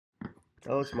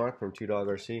Hello, it's Mark from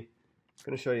 2DogRC. I'm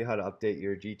going to show you how to update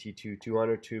your GT2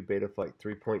 200 to Betaflight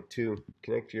 3.2.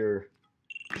 Connect your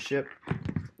ship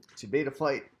to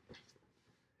Betaflight.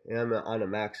 And I'm on a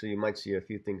Mac, so you might see a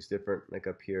few things different, like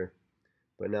up here.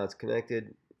 But now it's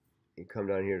connected. You come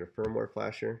down here to firmware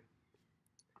flasher.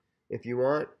 If you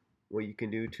want, what you can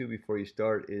do too before you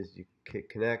start is you hit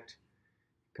connect.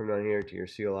 Come down here to your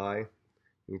CLI.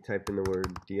 You type in the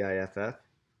word DIFF.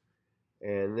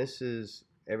 And this is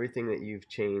everything that you've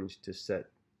changed to set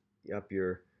up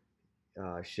your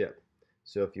ship.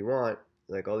 So if you want,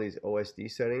 like all these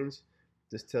OSD settings,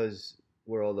 this tells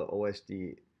where all the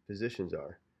OSD positions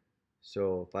are.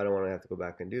 So if I don't want to have to go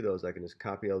back and do those, I can just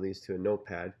copy all these to a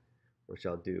notepad, which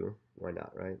I'll do. Why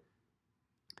not, right?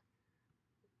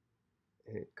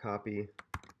 Hit copy,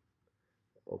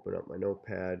 open up my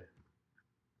notepad.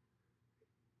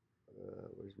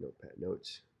 Where's notepad?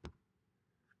 Notes.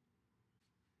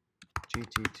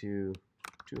 GT2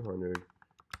 200.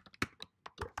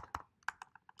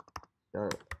 Now,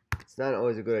 it's not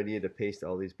always a good idea to paste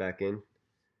all these back in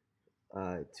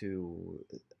to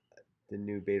the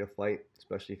new Betaflight,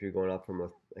 especially if you're going up from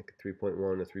like a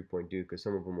 3.1 to 3.2, because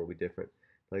some of them will be different.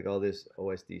 Like all this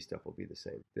OSD stuff will be the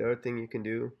same. The other thing you can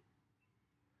do,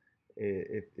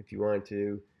 if you wanted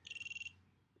to,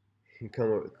 you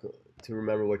come to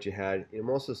remember what you had. You know,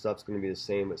 most of the stuff's going to be the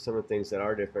same, but some of the things that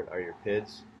are different are your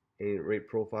PIDs and rate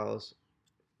profiles.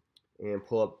 And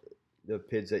pull up the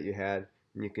PIDs that you had,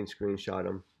 and you can screenshot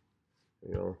them.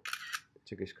 You know,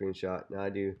 took a screenshot. Now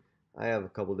I have a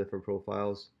couple different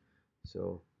profiles,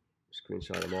 so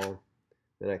screenshot them all.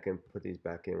 Then I can put these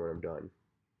back in when I'm done.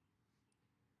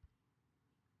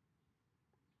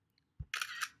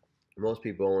 Most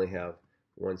people only have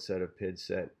one set of PIDs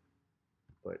set,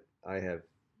 but I have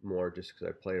more just because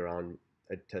I play around,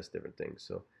 I test different things.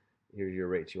 So here's your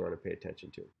rates you want to pay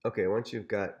attention to. Okay, once you've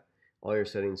got all your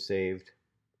settings saved,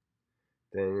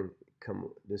 then come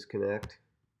disconnect,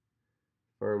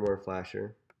 firmware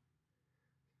flasher.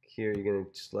 Here you're going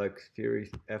to select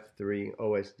Fury F3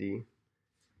 OSD.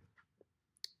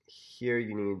 Here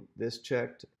you need this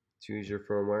checked. Choose your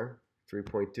firmware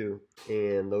 3.2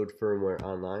 and load firmware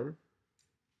online.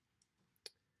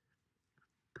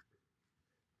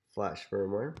 Flash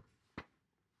firmware.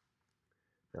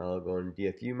 Now I'll go in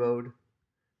DFU mode,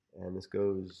 and this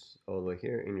goes all the way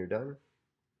here, and you're done.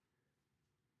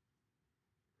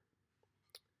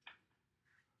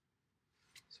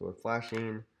 So we're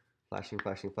flashing.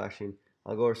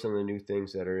 I'll go over some of the new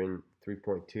things that are in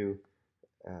 3.2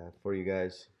 for you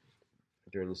guys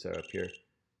during the setup here.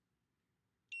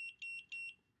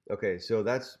 Okay, so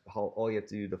that's all you have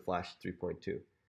to do to flash 3.2.